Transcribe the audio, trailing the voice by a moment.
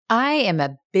I am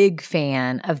a big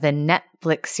fan of the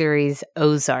Netflix series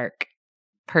Ozark,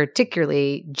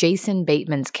 particularly Jason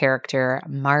Bateman's character,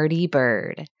 Marty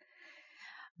Bird.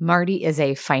 Marty is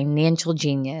a financial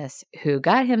genius who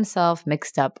got himself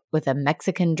mixed up with a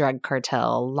Mexican drug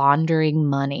cartel laundering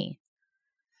money.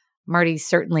 Marty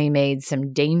certainly made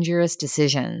some dangerous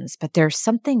decisions, but there's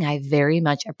something I very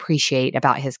much appreciate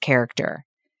about his character.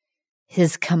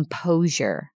 His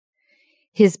composure,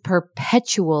 his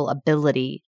perpetual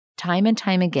ability, time and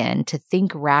time again, to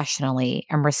think rationally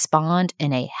and respond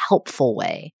in a helpful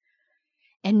way.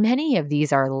 And many of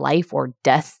these are life or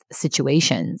death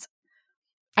situations.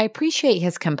 I appreciate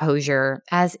his composure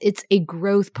as it's a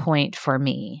growth point for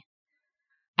me.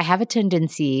 I have a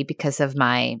tendency, because of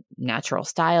my natural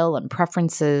style and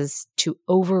preferences, to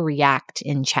overreact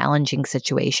in challenging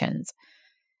situations.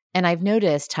 And I've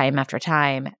noticed time after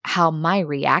time how my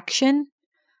reaction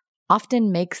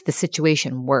often makes the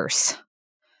situation worse.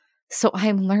 So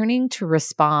I'm learning to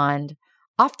respond,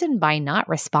 often by not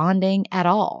responding at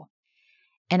all.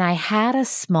 And I had a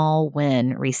small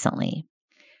win recently.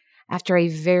 After a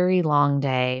very long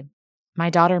day, my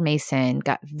daughter Mason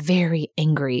got very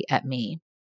angry at me.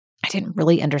 I didn't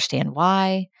really understand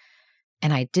why,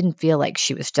 and I didn't feel like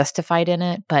she was justified in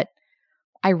it, but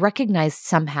I recognized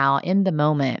somehow in the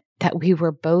moment that we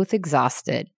were both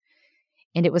exhausted,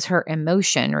 and it was her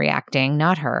emotion reacting,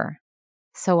 not her.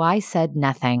 So I said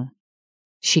nothing.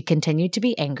 She continued to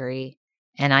be angry,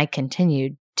 and I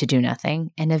continued to do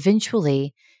nothing, and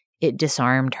eventually it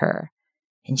disarmed her,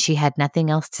 and she had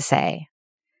nothing else to say.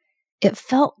 It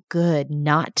felt good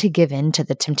not to give in to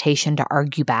the temptation to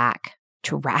argue back,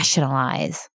 to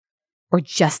rationalize, or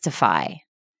justify.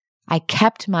 I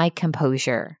kept my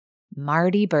composure,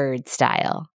 Marty Bird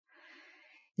style.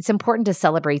 It's important to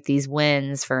celebrate these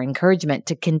wins for encouragement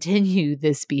to continue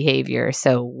this behavior,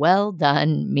 so well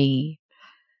done, me.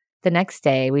 The next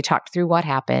day, we talked through what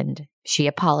happened. She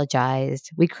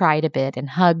apologized. We cried a bit and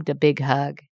hugged a big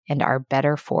hug and are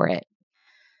better for it.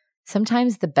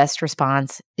 Sometimes the best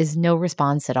response is no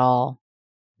response at all.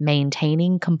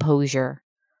 Maintaining composure.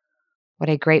 What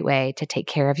a great way to take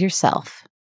care of yourself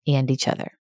and each other.